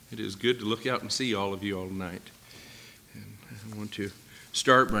It is good to look out and see all of you all tonight. And I want to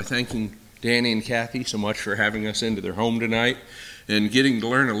start by thanking Danny and Kathy so much for having us into their home tonight and getting to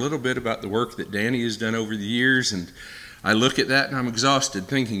learn a little bit about the work that Danny has done over the years. And I look at that and I'm exhausted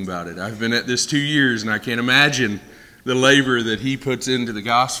thinking about it. I've been at this 2 years and I can't imagine the labor that he puts into the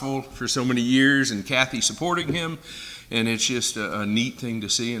gospel for so many years, and Kathy supporting him. And it's just a neat thing to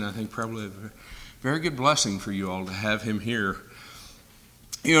see, and I think probably a very good blessing for you all to have him here.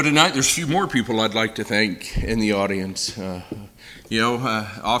 You know, tonight there's a few more people I'd like to thank in the audience.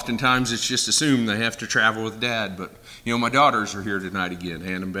 Oftentimes it's just assumed they have to travel with Dad, but, my daughters are here tonight again,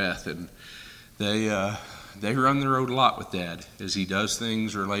 Ann and Beth, and they run the road a lot with Dad as he does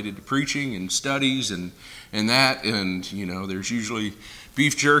things related to preaching and studies and that, and, there's usually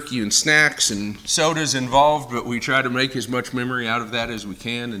beef jerky and snacks and sodas involved, but we try to make as much memory out of that as we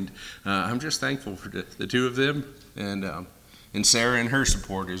can, and I'm just thankful for the two of them, and Sarah and her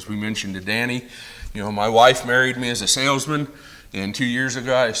support. As we mentioned to Danny, my wife married me as a salesman, and 2 years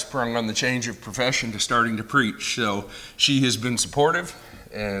ago I sprung on the change of profession to starting to preach. So she has been supportive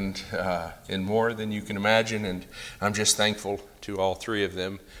and more than you can imagine, and I'm just thankful to all three of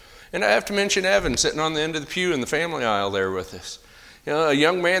them. And I have to mention Evan sitting on the end of the pew in the family aisle there with us. A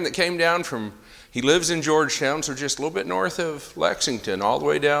young man that came down he lives in Georgetown, so just a little bit north of Lexington, all the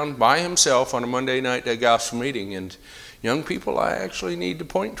way down by himself on a Monday night at gospel meeting. And young people, I actually need to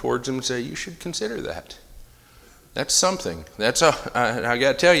point towards them and say, you should consider that. That's something. I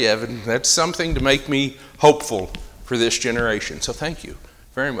got to tell you, Evan, that's something to make me hopeful for this generation. So thank you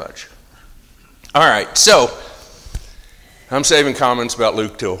very much. All right, so I'm saving comments about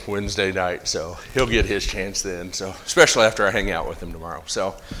Luke till Wednesday night, so he'll get his chance then, so especially after I hang out with him tomorrow.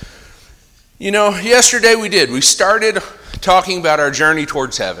 So, yesterday we started talking about our journey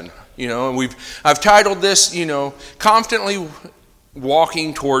towards heaven. And I've titled this, Confidently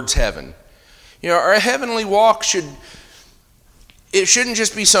Walking Towards Heaven. Our heavenly walk shouldn't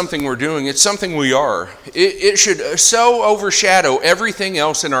just be something we're doing, it's something we are. It should so overshadow everything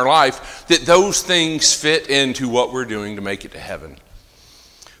else in our life that those things fit into what we're doing to make it to heaven.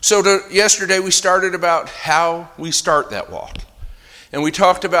 So yesterday we started about how we start that walk. And we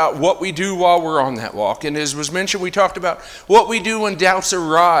talked about what we do while we're on that walk. And as was mentioned, we talked about what we do when doubts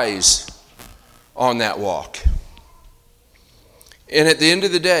arise on that walk. And at the end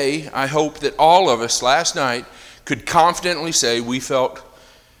of the day, I hope that all of us last night could confidently say we felt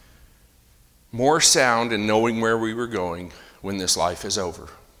more sound in knowing where we were going when this life is over.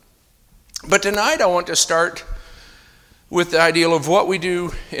 But tonight I want to start with the ideal of what we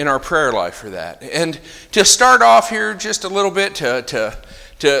do in our prayer life for that. And to start off here just a little bit,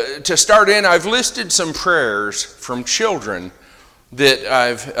 to start in, I've listed some prayers from children that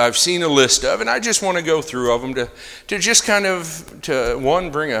I've seen a list of, and I just want to go through of them to just kind of,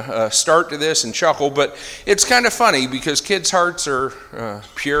 bring a start to this and chuckle, but it's kind of funny because kids' hearts are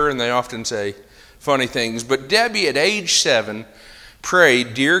pure and they often say funny things. But Debbie at age 7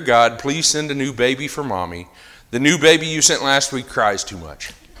 prayed, "Dear God, please send a new baby for Mommy. The new baby you sent last week cries too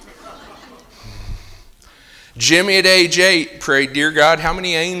much." Jimmy at age 8 prayed, "Dear God, how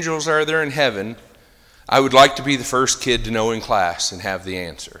many angels are there in heaven? I would like to be the first kid to know in class and have the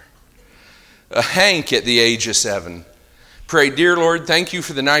answer." Hank at the age of 7 prayed, "Dear Lord, thank you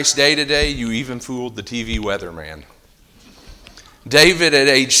for the nice day today. You even fooled the TV weatherman." David at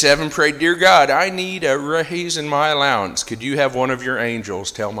age 7 prayed, "Dear God, I need a raise in my allowance. Could you have one of your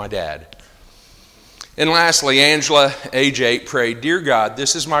angels tell my dad?" And lastly, Angela, age 8, prayed, "Dear God,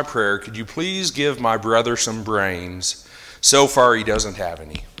 this is my prayer. Could you please give my brother some brains? So far, he doesn't have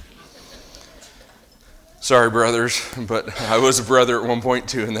any." Sorry, brothers, but I was a brother at one point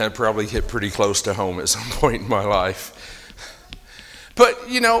too, and that probably hit pretty close to home at some point in my life. But,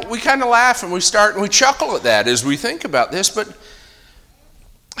 we kind of laugh and we chuckle at that as we think about this, but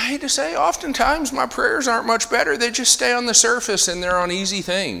I hate to say, oftentimes my prayers aren't much better. They just stay on the surface and they're on easy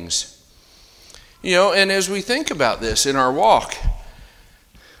things. And as we think about this in our walk,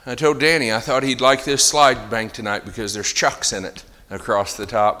 I told Danny I thought he'd like this slide bank tonight because there's Chucks in it across the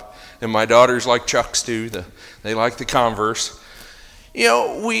top. And my daughters like Chucks too. They like the Converse.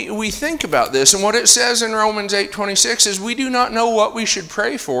 We think about this, and what it says in Romans 8:26 is we do not know what we should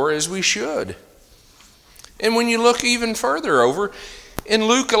pray for as we should. And when you look even further over, in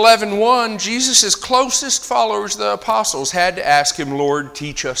Luke 11:1, Jesus' closest followers, the apostles, had to ask him, "Lord,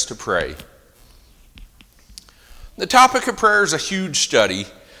 teach us to pray." The topic of prayer is a huge study,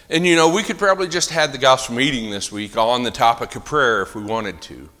 and we could probably just have the gospel meeting this week on the topic of prayer if we wanted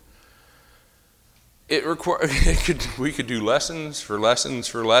to. we could do lessons for lessons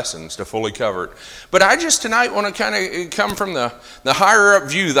for lessons to fully cover it. But I just tonight want to kind of come from the higher up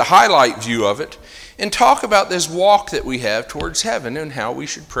view, the highlight view of it, and talk about this walk that we have towards heaven and how we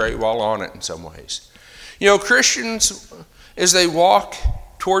should pray while on it in some ways. Christians, as they walk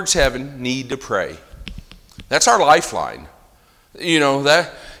towards heaven, need to pray. That's our lifeline.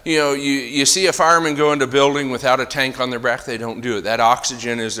 You see a fireman go into a building without a tank on their back, they don't do it. That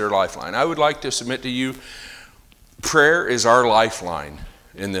oxygen is their lifeline. I would like to submit to you, prayer is our lifeline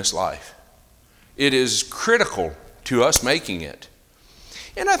in this life. It is critical to us making it.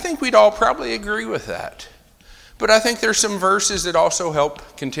 And I think we'd all probably agree with that. But I think there's some verses that also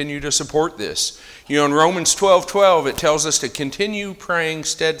help continue to support this. In Romans 12:12, it tells us to continue praying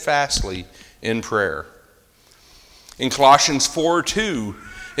steadfastly in prayer. In Colossians 4:2,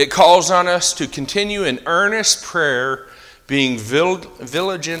 it calls on us to continue in earnest prayer, being vigilant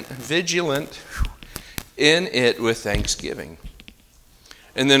in it with thanksgiving.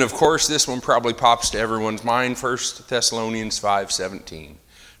 And then, of course, this one probably pops to everyone's mind, 1 Thessalonians 5:17.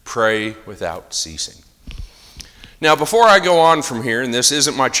 Pray without ceasing. Now, before I go on from here, and this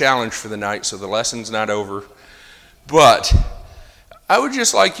isn't my challenge for the night, so the lesson's not over, but I would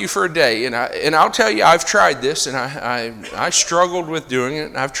just like you for a day, and I'll tell you, I've tried this, and I struggled with doing it,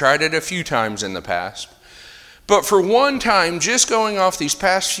 and I've tried it a few times in the past. But for one time, just going off these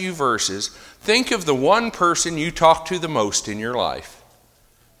past few verses, think of the one person you talk to the most in your life.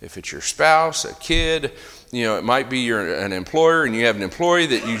 If it's your spouse, a kid, it might be you're an employer, and you have an employee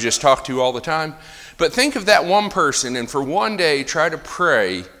that you just talk to all the time. But think of that one person, and for one day, try to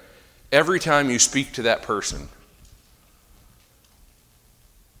pray every time you speak to that person.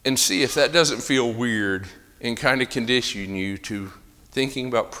 And see if that doesn't feel weird and kind of condition you to thinking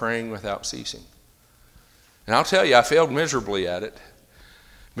about praying without ceasing. And I'll tell you, I failed miserably at it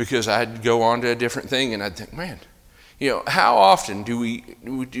because I'd go on to a different thing and I'd think, man, how often do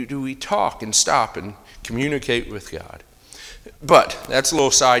we talk and stop and communicate with God? But that's a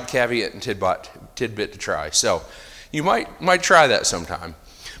little side caveat and tidbit to try. So you might try that sometime.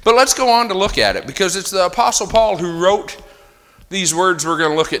 But let's go on to look at it, because it's the Apostle Paul who wrote these words we're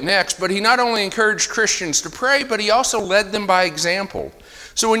going to look at next. But he not only encouraged Christians to pray, but he also led them by example.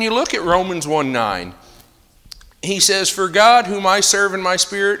 So when you look at Romans 1:9, he says, "For God, whom I serve in my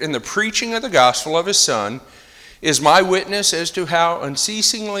spirit in the preaching of the gospel of his Son, is my witness as to how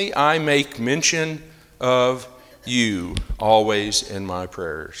unceasingly I make mention of you always in my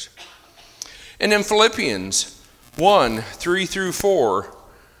prayers." And in Philippians 1:3-4,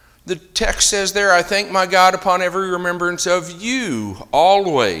 the text says there, "I thank my God upon every remembrance of you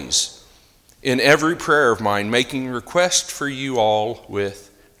always in every prayer of mine, making request for you all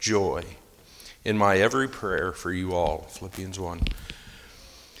with joy in my every prayer for you all." Philippians 1.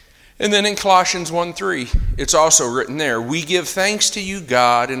 And then in Colossians 1:3, it's also written there, "We give thanks to you,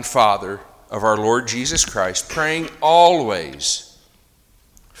 God and Father of our Lord Jesus Christ, praying always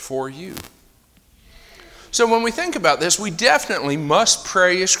for you." So when we think about this, we definitely must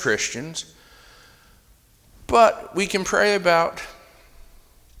pray as Christians, but we can pray about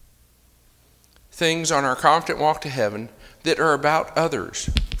things on our confident walk to heaven that are about others.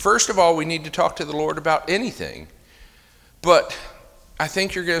 First of all, we need to talk to the Lord about anything, but I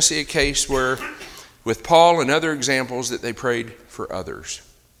think you're going to see a case where, with Paul and other examples, that they prayed for others.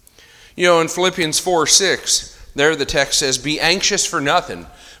 In Philippians 4:6, there the text says, "Be anxious for nothing,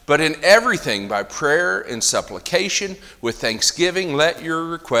 but in everything by prayer and supplication with thanksgiving let your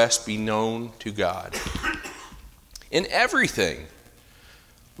request be known to God." In everything,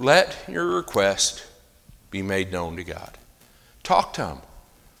 let your request be made known to God. Talk to him.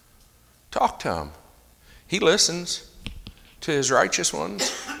 Talk to him. He listens to his righteous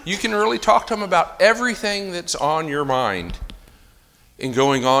ones. You can really talk to him about everything that's on your mind and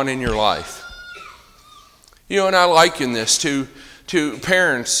going on in your life. And I liken this to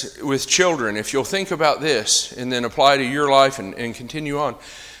parents with children. If you'll think about this and then apply to your life and continue on.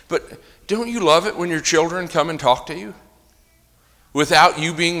 But don't you love it when your children come and talk to you without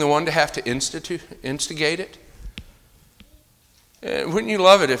you being the one to have to instigate it? And wouldn't you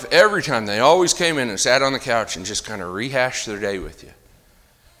love it if every time they always came in and sat on the couch and just kind of rehashed their day with you?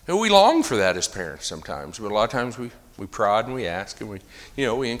 And we long for that as parents sometimes, but a lot of times we prod and we ask and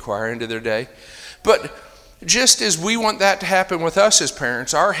we inquire into their day. But just as we want that to happen with us as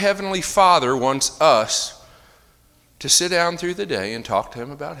parents, our Heavenly Father wants us to sit down through the day and talk to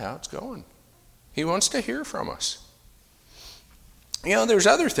him about how it's going. He wants to hear from us. There's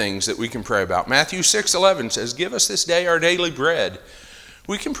other things that we can pray about. Matthew 6:11 says, "Give us this day our daily bread."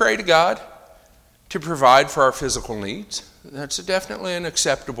 We can pray to God to provide for our physical needs. That's definitely an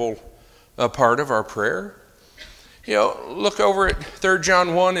acceptable a part of our prayer. Look over at 3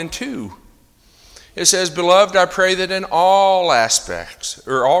 John 1 and 2. It says, "Beloved, I pray that in all aspects,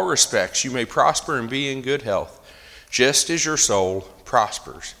 or all respects, you may prosper and be in good health, just as your soul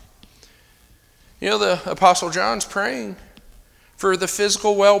prospers." The Apostle John's praying for the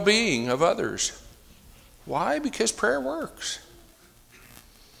physical well-being of others. Why? Because prayer works.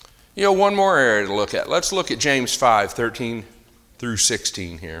 One more area to look at. Let's look at James 5, 13 through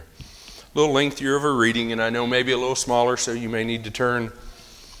 16 here. A little lengthier of a reading, and I know maybe a little smaller, so you may need to turn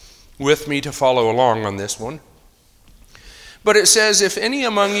with me to follow along on this one. But it says, "If any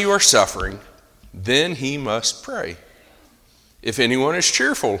among you are suffering, then he must pray. If anyone is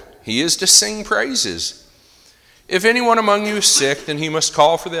cheerful, he is to sing praises. If anyone among you is sick, then he must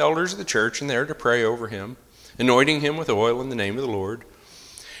call for the elders of the church, and they are to pray over him, anointing him with oil in the name of the Lord.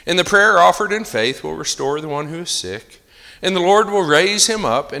 And the prayer offered in faith will restore the one who is sick, and the Lord will raise him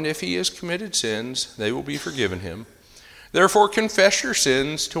up, and if he has committed sins, they will be forgiven him. Therefore confess your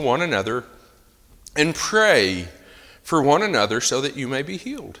sins to one another, and pray for one another so that you may be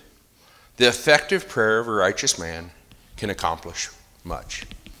healed. The effective prayer of a righteous man can accomplish much."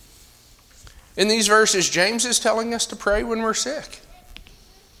 In these verses, James is telling us to pray when we're sick.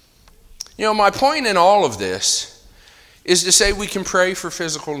 My point in all of this is to say we can pray for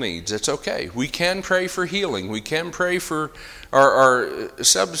physical needs. It's okay. We can pray for healing. We can pray for our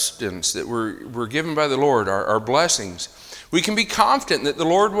substance that we're given by the Lord, our blessings. We can be confident that the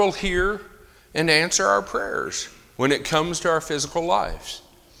Lord will hear and answer our prayers when it comes to our physical lives.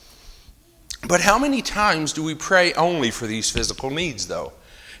 But how many times do we pray only for these physical needs, though?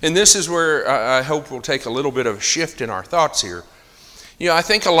 And this is where I hope we'll take a little bit of a shift in our thoughts here. I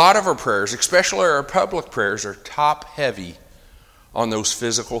think a lot of our prayers, especially our public prayers, are top heavy on those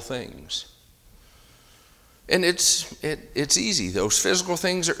physical things. And it's easy. Those physical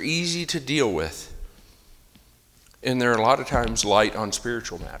things are easy to deal with. And they're a lot of times light on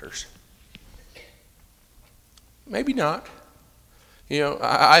spiritual matters. Maybe not.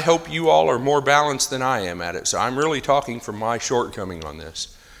 I hope you all are more balanced than I am at it. So I'm really talking from my shortcoming on this.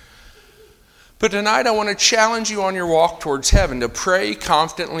 But tonight I want to challenge you on your walk towards heaven to pray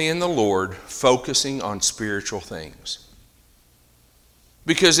confidently in the Lord, focusing on spiritual things.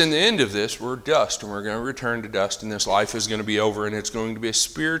 Because in the end of this, we're dust, and we're going to return to dust, and this life is going to be over, and it's going to be a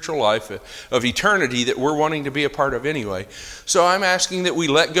spiritual life of eternity that we're wanting to be a part of anyway. So I'm asking that we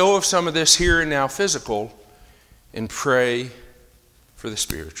let go of some of this here and now physical and pray for the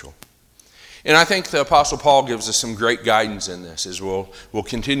spiritual. And I think the Apostle Paul gives us some great guidance in this as we'll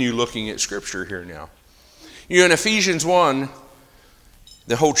continue looking at Scripture here now. In Ephesians 1,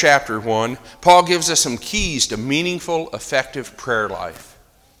 the whole chapter 1, Paul gives us some keys to meaningful, effective prayer life.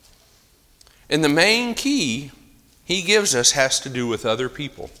 And the main key he gives us has to do with other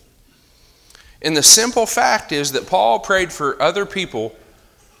people. And the simple fact is that Paul prayed for other people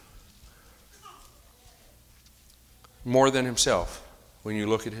more than himself when you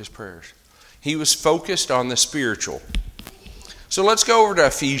look at his prayers. He was focused on the spiritual. So let's go over to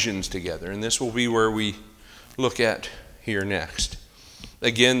Ephesians together, and this will be where we look at here next.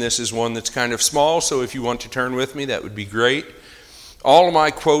 Again, this is one that's kind of small, so if you want to turn with me, that would be great. All of my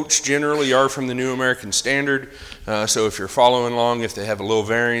quotes generally are from the New American Standard, so if you're following along, if they have a little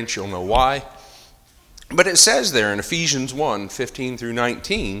variance, you'll know why. But it says there in Ephesians 1, 15 through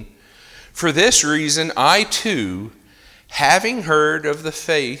 19, "For this reason I too, having heard of the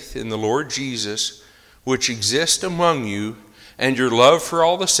faith in the Lord Jesus, which exists among you, and your love for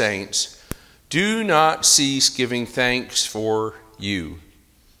all the saints, do not cease giving thanks for you."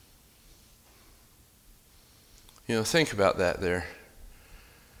 Think about that there.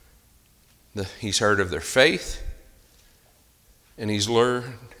 He's heard of their faith, and he's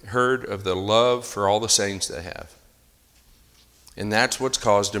heard of the love for all the saints they have. And that's what's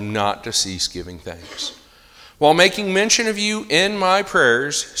caused him not to cease giving thanks. "While making mention of you in my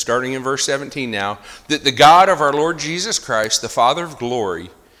prayers," starting in verse 17 now, "that the God of our Lord Jesus Christ, the Father of glory,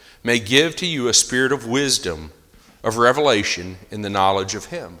 may give to you a spirit of wisdom, of revelation in the knowledge of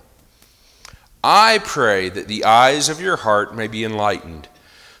him. I pray that the eyes of your heart may be enlightened,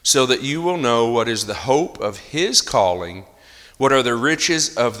 so that you will know what is the hope of his calling, what are the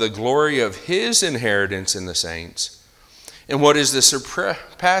riches of the glory of his inheritance in the saints, and what is the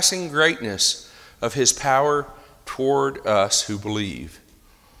surpassing greatness of his power toward us who believe.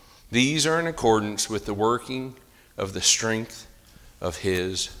 These are in accordance with the working of the strength of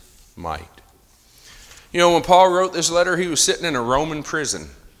his might." When Paul wrote this letter, he was sitting in a Roman prison.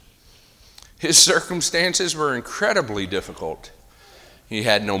 His circumstances were incredibly difficult. He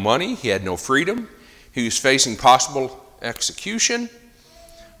had no money, he had no freedom, he was facing possible execution,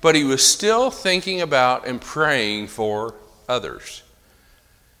 but he was still thinking about and praying for others.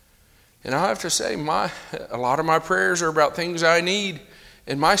 And I have to say, a lot of my prayers are about things I need,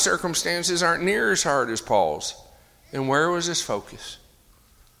 and my circumstances aren't near as hard as Paul's. And where was his focus?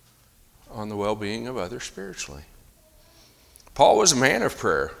 On the well-being of others spiritually. Paul was a man of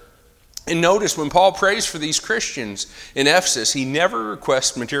prayer. And notice when Paul prays for these Christians in Ephesus, he never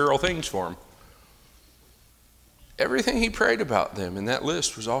requests material things for them. Everything he prayed about them in that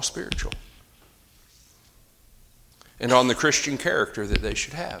list was all spiritual. And on the Christian character that they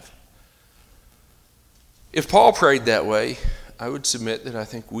should have. If Paul prayed that way, I would submit that I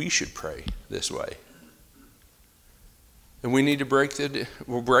think we should pray this way. And we need to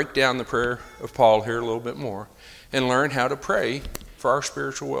we'll break down the prayer of Paul here a little bit more and learn how to pray for our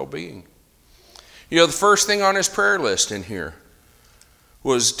spiritual well-being. You know, the first thing on his prayer list in here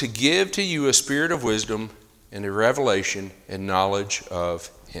was to give to you a spirit of wisdom and a revelation and knowledge of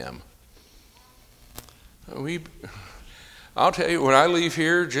him. I'll tell you, when I leave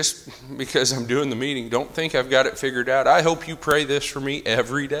here, just because I'm doing the meeting, don't think I've got it figured out. I hope you pray this for me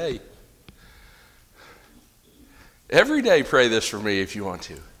every day. Every day pray this for me if you want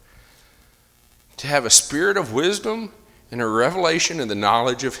to. To have a spirit of wisdom and a revelation and the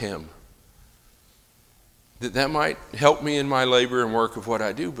knowledge of him. That might help me in my labor and work of what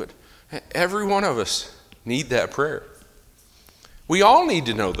I do, but every one of us need that prayer. We all need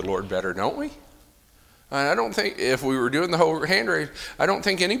to know the Lord better, don't we? I don't think, if we were doing the whole hand raise, I don't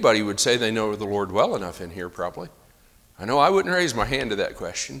think anybody would say they know the Lord well enough in here, probably. I know I wouldn't raise my hand to that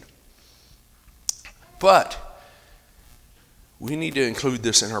question. But we need to include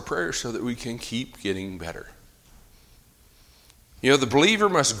this in our prayers so that we can keep getting better. You know, the believer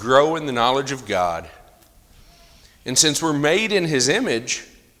must grow in the knowledge of God. And since we're made in his image,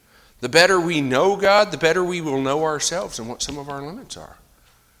 the better we know God, the better we will know ourselves and what some of our limits are.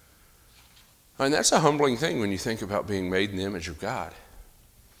 And that's a humbling thing when you think about being made in the image of God.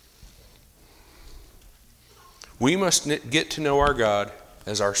 We must get to know our God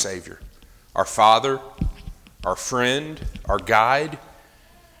as our Savior, our Father, our friend, our guide.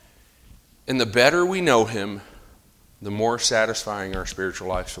 And the better we know him, the more satisfying our spiritual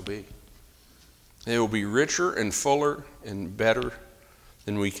lives will be. It will be richer and fuller and better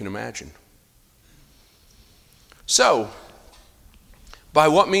than we can imagine. So, by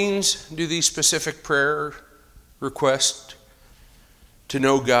what means do these specific prayer requests to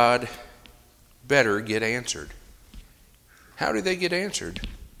know God better get answered? How do they get answered?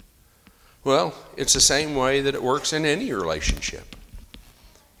 Well, it's the same way that it works in any relationship.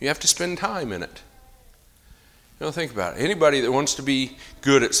 You have to spend time in it. You know, think about it. Anybody that wants to be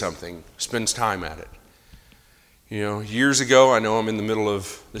good at something spends time at it. You know, years ago, I know I'm in the middle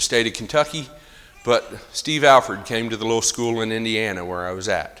of the state of Kentucky, but Steve Alford came to the little school in Indiana where I was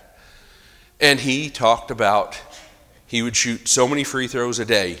at. And he talked about he would shoot so many free throws a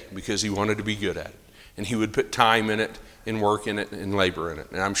day because he wanted to be good at it. And he would put time in it and work in it and labor in it.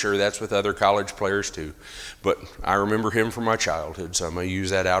 And I'm sure that's with other college players too. But I remember him from my childhood, so I'm going to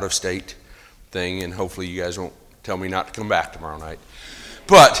use that out-of-state thing, and hopefully you guys won't tell me not to come back tomorrow night.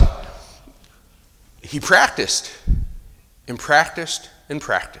 But he practiced and practiced and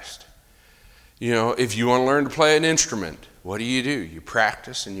practiced. You know, if you want to learn to play an instrument, what do? You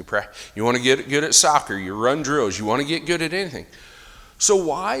practice and you practice. You want to get good at soccer, you run drills. You want to get good at anything. So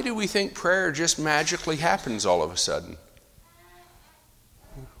why do we think prayer just magically happens all of a sudden?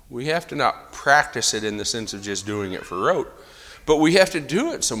 We have to not practice it in the sense of just doing it for rote, but we have to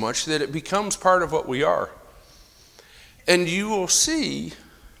do it so much that it becomes part of what we are. And you will see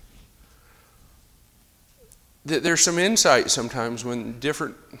that there's some insight sometimes when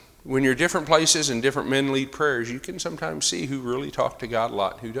you're different places and different men lead prayers, you can sometimes see who really talk to God a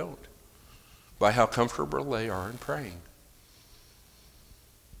lot and who don't, by how comfortable they are in praying.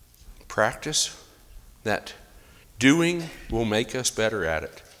 Practice that doing will make us better at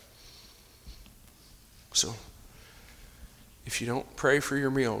it. So, if you don't pray for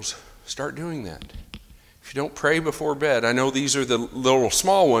your meals, start doing that. If you don't pray before bed, I know these are the little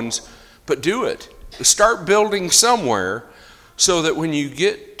small ones, but do it. Start building somewhere so that when you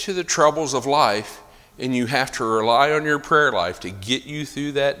get to the troubles of life and you have to rely on your prayer life to get you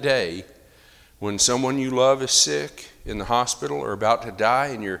through that day, when someone you love is sick in the hospital or about to die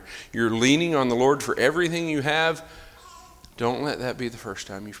and you're leaning on the Lord for everything you have, don't let that be the first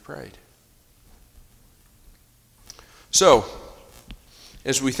time you've prayed. So,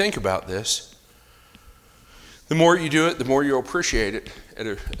 as we think about this, the more you do it, the more you'll appreciate it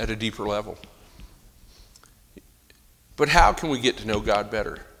at a deeper level. But how can we get to know God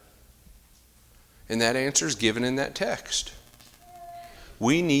better? And that answer is given in that text.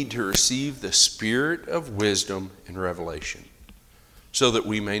 We need to receive the spirit of wisdom and revelation so that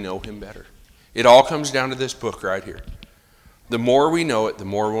we may know him better. It all comes down to this book right here. The more we know it, the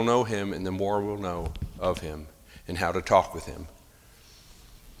more we'll know him, and the more we'll know of him and how to talk with him.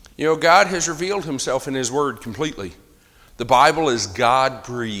 You know, God has revealed himself in his word completely. The Bible is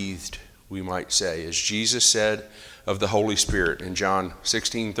God-breathed, we might say, as Jesus said of the Holy Spirit in John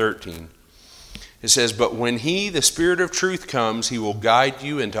 16:13. It says, "But when he, the Spirit of truth, comes, he will guide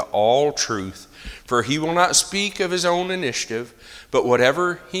you into all truth. For he will not speak of his own initiative, but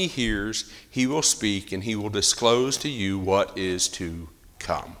whatever he hears, he will speak, and he will disclose to you what is to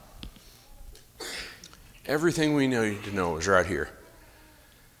come." Everything we need to know is right here.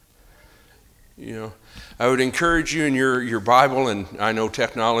 You know, I would encourage you in your Bible, and I know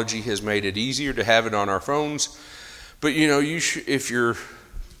technology has made it easier to have it on our phones, but you know, if you're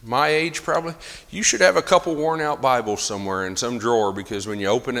my age probably, you should have a couple worn out Bibles somewhere in some drawer, because when you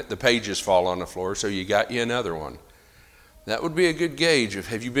open it, the pages fall on the floor, so you got you another one. That would be a good gauge of,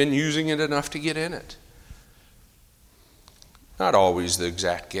 have you been using it enough to get in it? Not always the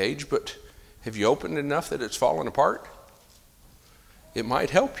exact gauge, but have you opened it enough that it's fallen apart? It might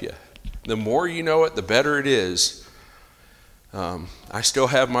help you. The more you know it, the better it is. I still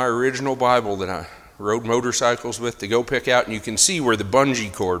have my original Bible that I rode motorcycles with to go pick out, and you can see where the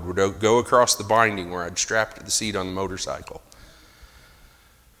bungee cord would go across the binding where I'd strapped to the seat on the motorcycle.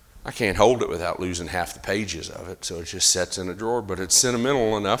 I can't hold it without losing half the pages of it, so it just sits in a drawer, but it's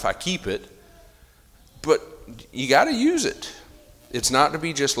sentimental enough, I keep it. But you got to use it. It's not to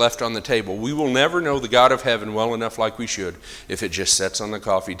be just left on the table. We will never know the God of heaven well enough like we should if it just sits on the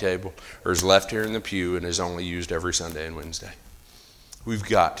coffee table or is left here in the pew and is only used every Sunday and Wednesday. We've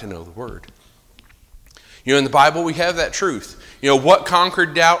got to know the Word. You know, in the Bible we have that truth. You know, what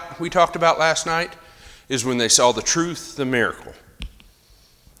conquered doubt we talked about last night is when they saw the truth, the miracle.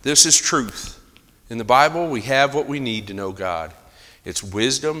 This is truth. In the Bible we have what we need to know God. It's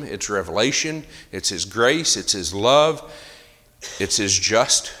wisdom, it's revelation, it's his grace, it's his love, it's his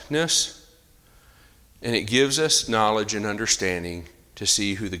justness, and it gives us knowledge and understanding to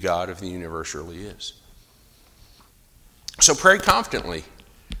see who the God of the universe really is. So pray confidently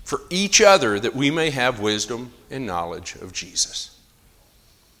for each other that we may have wisdom and knowledge of Jesus.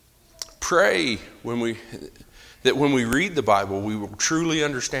 Pray that when we read the Bible, we will truly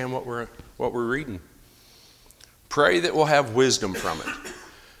understand what we're reading. Pray that we'll have wisdom from it.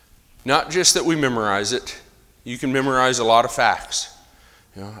 Not just that we memorize it. You can memorize a lot of facts.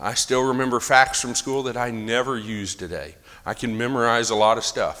 You know, I still remember facts from school that I never use today. I can memorize a lot of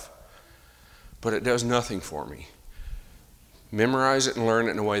stuff, but it does nothing for me. Memorize it and learn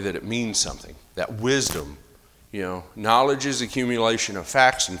it in a way that it means something. That wisdom, you know, knowledge is accumulation of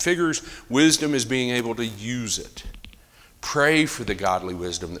facts and figures. Wisdom is being able to use it. Pray for the godly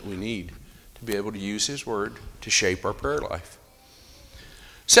wisdom that we need to be able to use his word to shape our prayer life.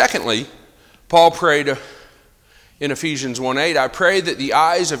 Secondly, Paul prayed in Ephesians 1:8, "I pray that the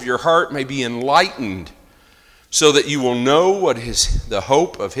eyes of your heart may be enlightened, so that you will know what is the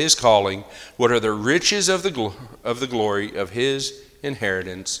hope of his calling, what are the riches of the glory of his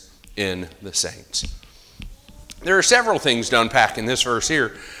inheritance in the saints." There are several things to unpack in this verse here.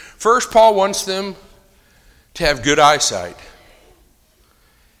 First, Paul wants them to have good eyesight.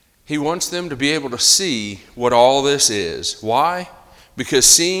 He wants them to be able to see what all this is. Why? Because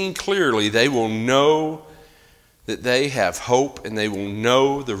seeing clearly, they will know that they have hope, and they will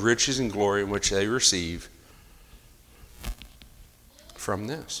know the riches and glory in which they receive from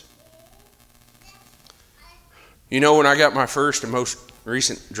this. You know, when I got my first and most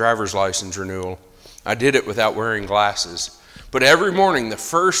recent driver's license renewal, I did it without wearing glasses. But every morning, the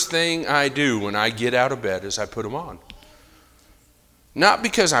first thing I do when I get out of bed is I put them on. Not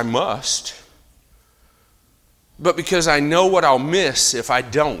because I must, but because I know what I'll miss if I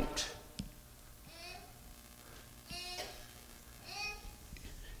don't.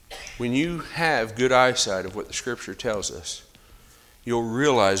 When you have good eyesight of what the Scripture tells us, you'll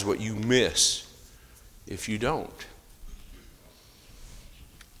realize what you miss if you don't.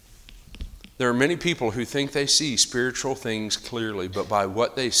 There are many people who think they see spiritual things clearly, but by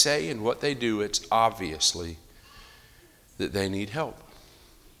what they say and what they do, it's obviously that they need help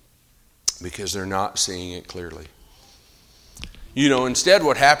because they're not seeing it clearly. You know, instead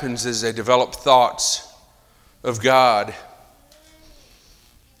what happens is they develop thoughts of God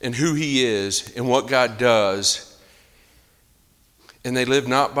and who he is and what God does. And they live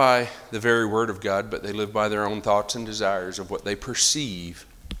not by the very word of God, but they live by their own thoughts and desires of what they perceive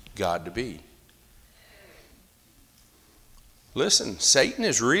God to be. Listen, Satan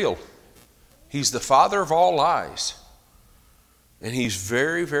is real. He's the father of all lies. And he's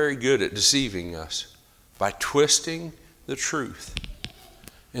very, very good at deceiving us by twisting the truth.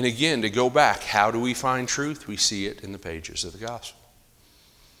 And again, to go back, how do we find truth? We see it in the pages of the gospel.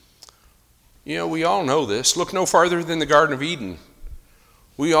 You know, we all know this. Look no farther than the Garden of Eden.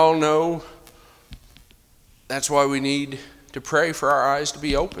 We all know that's why we need to pray for our eyes to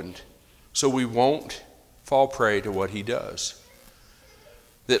be opened, so we won't fall prey to what he does.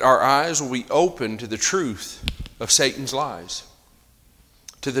 That our eyes will be open to the truth of Satan's lies,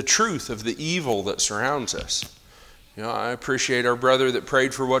 to the truth of the evil that surrounds us. You know, I appreciate our brother that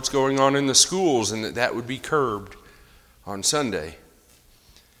prayed for what's going on in the schools and that would be curbed on Sunday.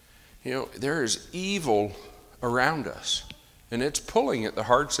 You know, there is evil around us, and it's pulling at the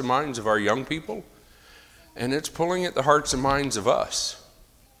hearts and minds of our young people, and it's pulling at the hearts and minds of us.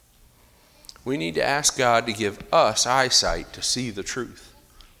 We need to ask God to give us eyesight to see the truth.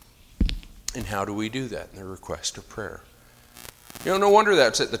 And how do we do that? In the request of prayer. You know, no wonder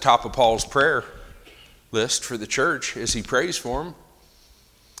that's at the top of Paul's prayer list for the church as he prays for them.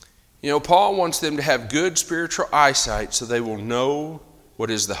 You know, Paul wants them to have good spiritual eyesight so they will know what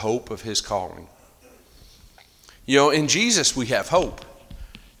is the hope of his calling. You know, in Jesus we have hope.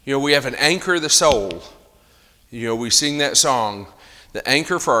 You know, we have an anchor of the soul. You know, we sing that song, the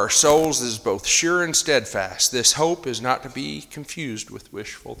anchor for our souls is both sure and steadfast. This hope is not to be confused with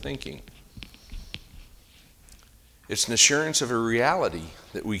wishful thinking. It's an assurance of a reality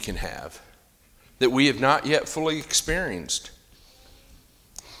that we can have, that we have not yet fully experienced.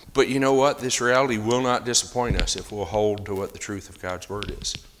 But you know what? This reality will not disappoint us if we'll hold to what the truth of God's Word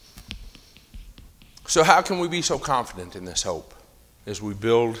is. So how can we be so confident in this hope as we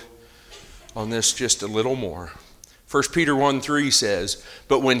build on this just a little more? 1 Peter 1:3 says,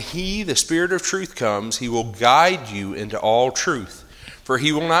 "But when he, the Spirit of truth, comes, he will guide you into all truth. For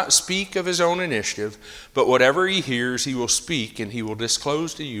he will not speak of his own initiative, but whatever he hears he will speak, and he will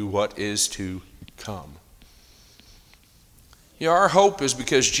disclose to you what is to come." You know, our hope is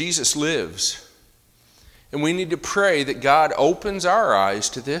because Jesus lives. And we need to pray that God opens our eyes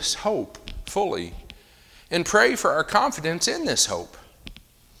to this hope fully. And pray for our confidence in this hope.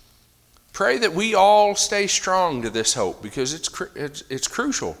 Pray that we all stay strong to this hope because it's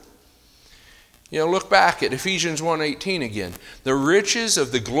crucial. You know, look back at Ephesians 1:18 again. The riches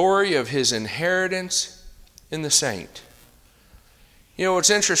of the glory of his inheritance in the saint. You know, what's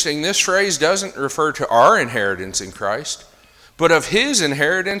interesting, this phrase doesn't refer to our inheritance in Christ, but of his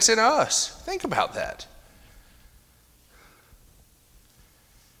inheritance in us. Think about that.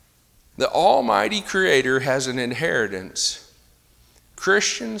 The Almighty Creator has an inheritance.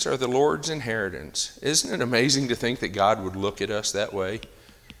 Christians are the Lord's inheritance. Isn't it amazing to think that God would look at us that way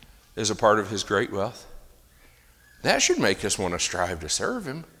as a part of his great wealth? That should make us want to strive to serve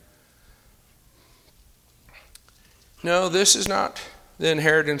him. No, this is not the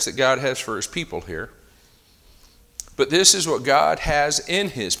inheritance that God has for his people here. But this is what God has in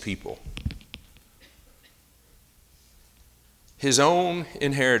his people. His own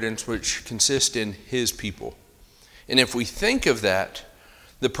inheritance, which consists in his people. And if we think of that,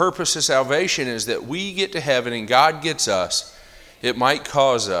 the purpose of salvation is that we get to heaven and God gets us. It might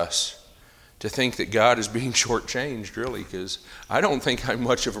cause us to think that God is being shortchanged, really, because I don't think I'm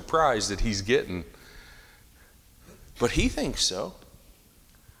much of a prize that he's getting. But he thinks so,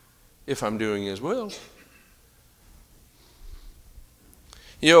 if I'm doing his will.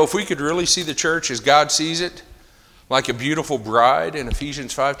 You know, if we could really see the church as God sees it, like a beautiful bride in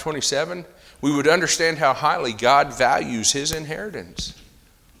Ephesians 5:27, we would understand how highly God values his inheritance.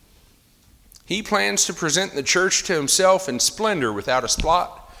 He plans to present the church to himself in splendor without a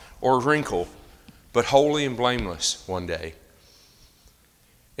spot or wrinkle, but holy and blameless one day.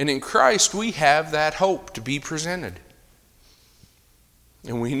 And in Christ we have that hope to be presented.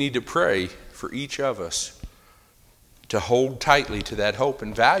 And we need to pray for each of us to hold tightly to that hope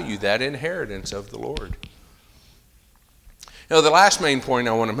and value that inheritance of the Lord. Now, the last main point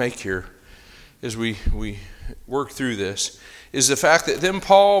I want to make here as we work through this is the fact that then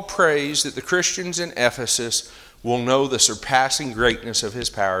Paul prays that the Christians in Ephesus will know the surpassing greatness of his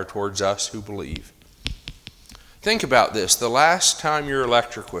power towards us who believe. Think about this. The last time your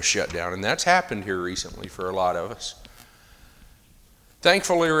electric was shut down, and that's happened here recently for a lot of us.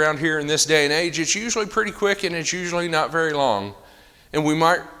 Thankfully, around here in this day and age, it's usually pretty quick and it's usually not very long. And we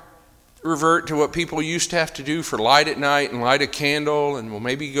might revert to what people used to have to do for light at night and light a candle, and we'll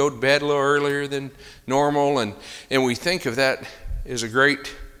maybe go to bed a little earlier than normal, and we think of that as a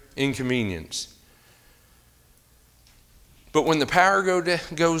great inconvenience. But when the power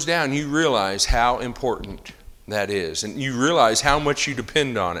goes down, you realize how important that is, and you realize how much you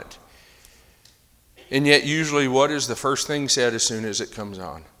depend on it. And yet usually what is the first thing said as soon as it comes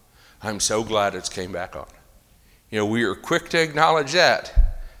on? I'm so glad it's came back on. We are quick to acknowledge that.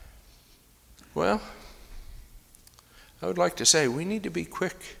 Well, I would like to say we need to be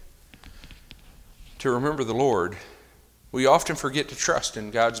quick to remember the Lord. We often forget to trust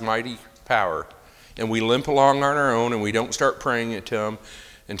in God's mighty power, and we limp along on our own, and we don't start praying it to Him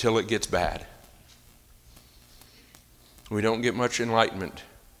until it gets bad. We don't get much enlightenment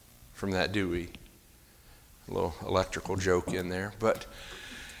from that, do we? A little electrical joke in there, but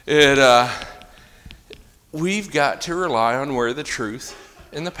we've got to rely on where the truth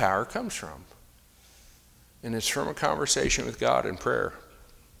and the power comes from. And it's from a conversation with God in prayer.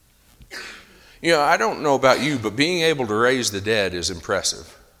 I don't know about you, but being able to raise the dead is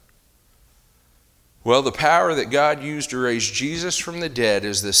impressive. Well, the power that God used to raise Jesus from the dead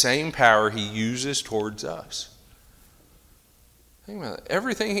is the same power He uses towards us. Think about it.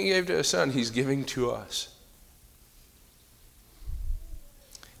 Everything He gave to His Son, He's giving to us.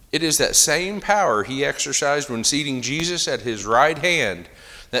 It is that same power He exercised when seating Jesus at His right hand,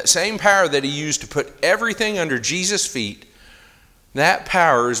 that same power that He used to put everything under Jesus' feet, that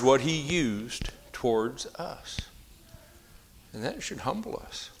power is what He used towards us. And that should humble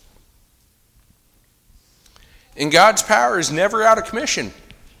us. And God's power is never out of commission.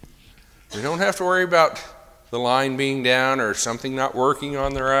 We don't have to worry about the line being down or something not working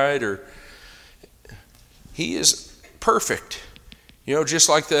on the right. He is perfect. Just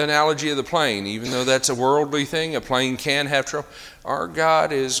like the analogy of the plane, even though that's a worldly thing, a plane can have trouble. Our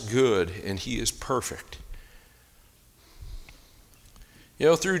God is good and He is perfect.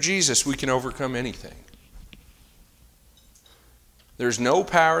 Through Jesus we can overcome anything. There's no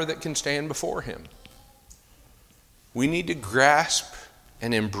power that can stand before Him. We need to grasp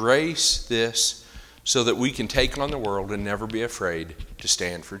and embrace this so that we can take on the world and never be afraid to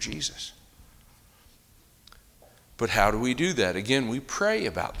stand for Jesus. But how do we do that? Again, we pray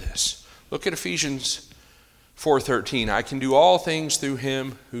about this. Look at Ephesians 4:13. I can do all things through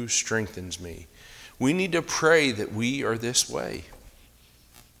Him who strengthens me. We need to pray that we are this way.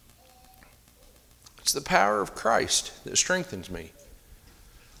 It's the power of Christ that strengthens me.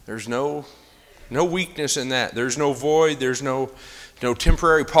 There's no weakness in that. There's no void. There's no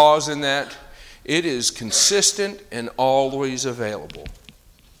temporary pause in that. It is consistent and always available.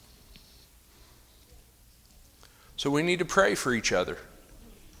 So we need to pray for each other,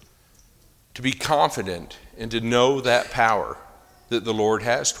 to be confident and to know that power that the Lord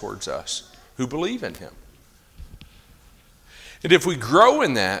has towards us who believe in Him. And if we grow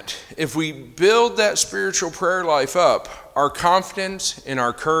in that, if we build that spiritual prayer life up, our confidence and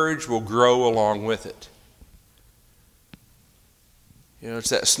our courage will grow along with it.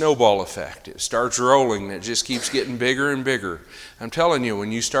 It's that snowball effect. It starts rolling and it just keeps getting bigger and bigger. I'm telling you,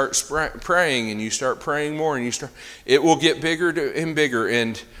 when you start praying and you start praying more, it will get bigger and bigger,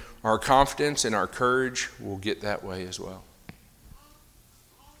 and our confidence and our courage will get that way as well.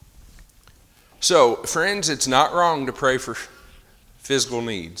 So, friends, it's not wrong to pray for physical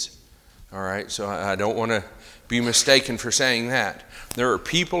needs. All right, so I don't want to be mistaken for saying that. There are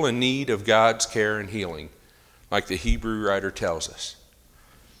people in need of God's care and healing, like the Hebrew writer tells us.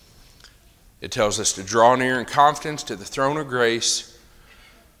 It tells us to draw near in confidence to the throne of grace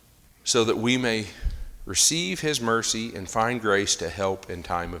so that we may receive His mercy and find grace to help in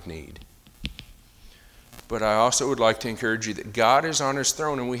time of need. But I also would like to encourage you that God is on His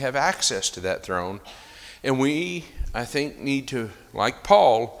throne and we have access to that throne. And we, I think, need to, like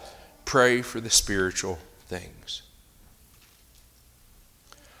Paul, pray for the spiritual things.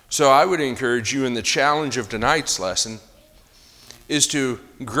 So I would encourage you in the challenge of tonight's lesson is to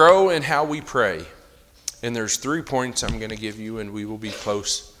grow in how we pray. And there's 3 points I'm going to give you, and we will be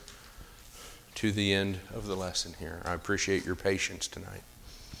close to the end of the lesson here. I appreciate your patience tonight.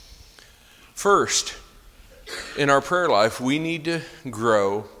 First, in our prayer life, we need to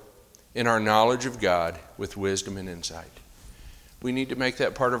grow in our knowledge of God with wisdom and insight. We need to make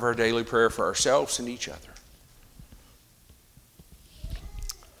that part of our daily prayer for ourselves and each other.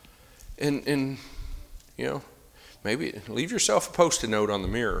 And maybe leave yourself a Post-it note on the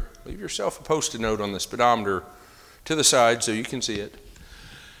mirror. Leave yourself a Post-it note on the speedometer to the side so you can see it.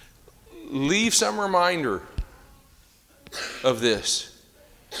 Leave some reminder of this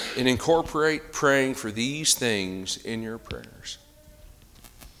and incorporate praying for these things in your prayers.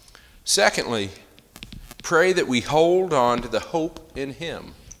 Secondly, pray that we hold on to the hope in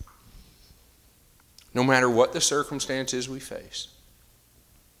Him, no matter what the circumstances we face.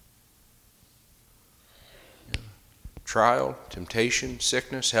 Trial, temptation,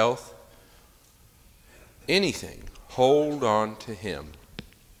 sickness, health, anything, hold on to Him.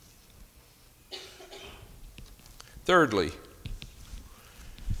 Thirdly,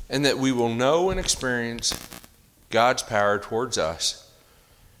 and that we will know and experience God's power towards us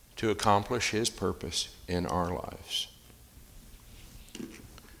to accomplish His purpose in our lives.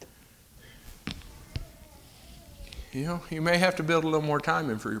 You may have to build a little more time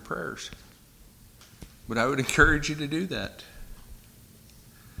in for your prayers, but I would encourage you to do that.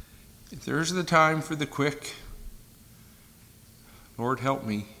 If there's the time for the quick, Lord, help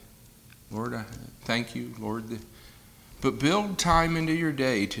me. Lord, I thank you. Lord, but build time into your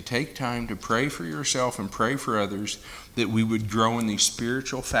day to take time to pray for yourself and pray for others, that we would grow in these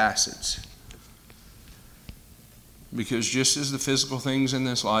spiritual facets. Because just as the physical things in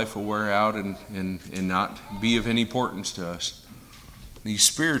this life will wear out and not be of any importance to us, these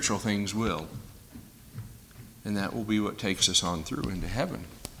spiritual things will. And that will be what takes us on through into heaven.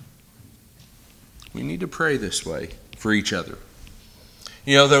 We need to pray this way for each other.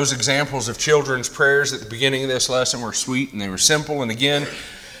 Those examples of children's prayers at the beginning of this lesson were sweet and they were simple. And again,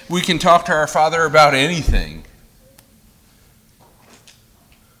 we can talk to our Father about anything.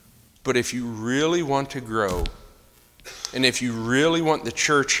 But if you really want to grow, and if you really want the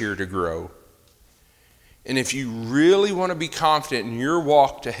church here to grow, and if you really want to be confident in your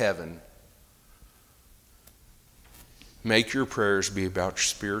walk to heaven, make your prayers be about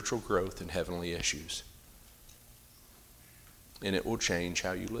spiritual growth and heavenly issues. And it will change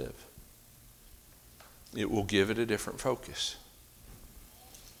how you live. It will give it a different focus.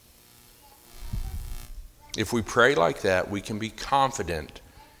 If we pray like that, we can be confident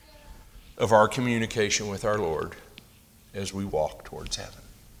of our communication with our Lord as we walk towards heaven.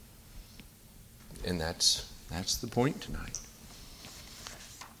 And that's the point tonight.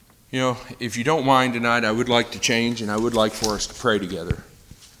 If you don't mind tonight, I would like to change, and I would like for us to pray together.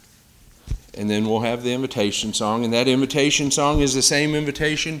 And then we'll have the invitation song. And that invitation song is the same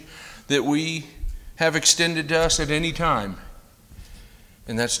invitation that we have extended to us at any time.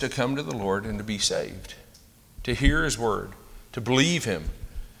 And that's to come to the Lord and to be saved. To hear His word. To believe Him.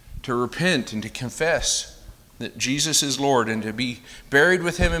 To repent and to confess that Jesus is Lord. And to be buried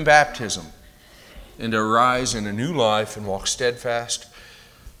with Him in baptism. And to arise in a new life and walk steadfast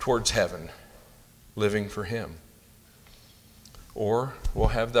towards heaven. Living for Him. Or we'll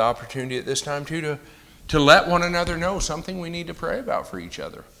have the opportunity at this time too to let one another know something we need to pray about for each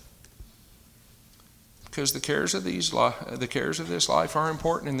other. Because the cares of this life are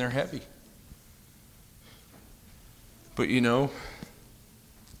important and they're heavy. But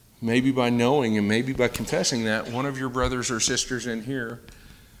maybe by knowing and maybe by confessing that, one of your brothers or sisters in here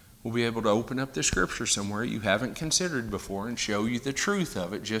will be able to open up the scripture somewhere you haven't considered before and show you the truth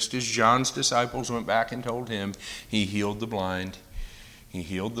of it. Just as John's disciples went back and told him, He healed the blind, He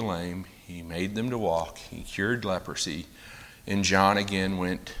healed the lame, He made them to walk, He cured leprosy. And John again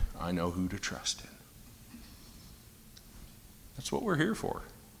went, I know who to trust in. That's what we're here for.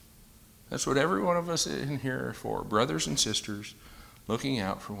 That's what every one of us in here are for. Brothers and sisters looking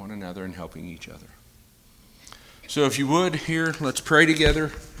out for one another and helping each other. So if you would, here, let's pray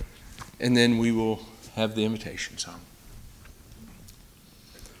together. And then we will have the invitation song.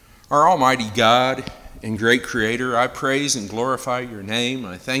 Our Almighty God and great Creator, I praise and glorify your name.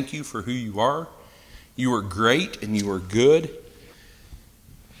 I thank you for who you are. You are great and you are good.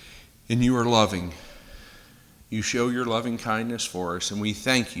 And you are loving. You show your loving kindness for us. And we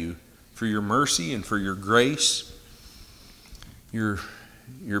thank you for your mercy and for your grace, your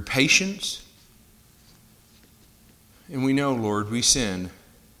patience. And we know, Lord, we sin.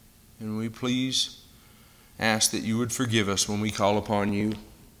 And we please ask that you would forgive us when we call upon you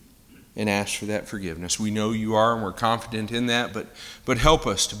and ask for that forgiveness. We know you are and we're confident in that, but help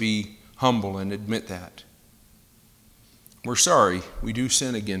us to be humble and admit that. We're sorry we do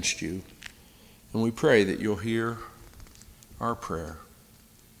sin against you, and we pray that you'll hear our prayer.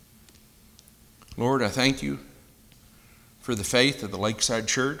 Lord, I thank you for the faith of the Lakeside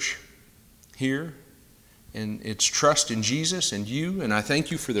Church here and its trust in Jesus and you, and I thank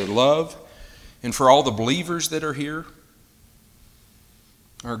you for their love and for all the believers that are here.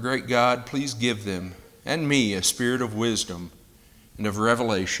 Our great God, please give them and me a spirit of wisdom and of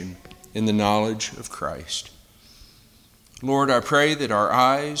revelation in the knowledge of Christ. Lord, I pray that our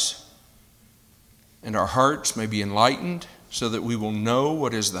eyes and our hearts may be enlightened so that we will know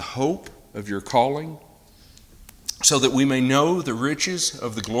what is the hope of your calling, so that we may know the riches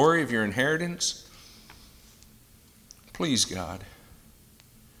of the glory of your inheritance. Please, God,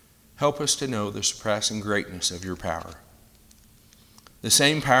 help us to know the surpassing greatness of your power. The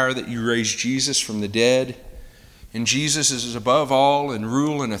same power that you raised Jesus from the dead, and Jesus is above all in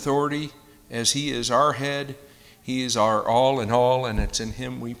rule and authority, as he is our head, he is our all in all, and it's in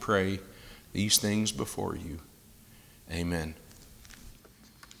him we pray these things before you. Amen.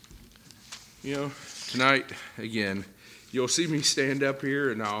 You know, tonight, again, you'll see me stand up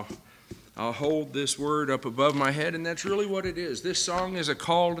here and I'll hold this word up above my head, and that's really what it is. This song is a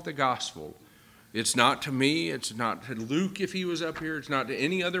call to the gospel. It's not to me, it's not to Luke if he was up here, it's not to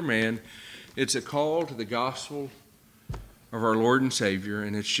any other man. It's a call to the gospel of our Lord and Savior,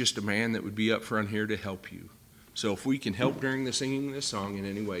 and it's just a man that would be up front here to help you. So if we can help during the singing of this song in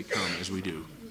any way, come as we do.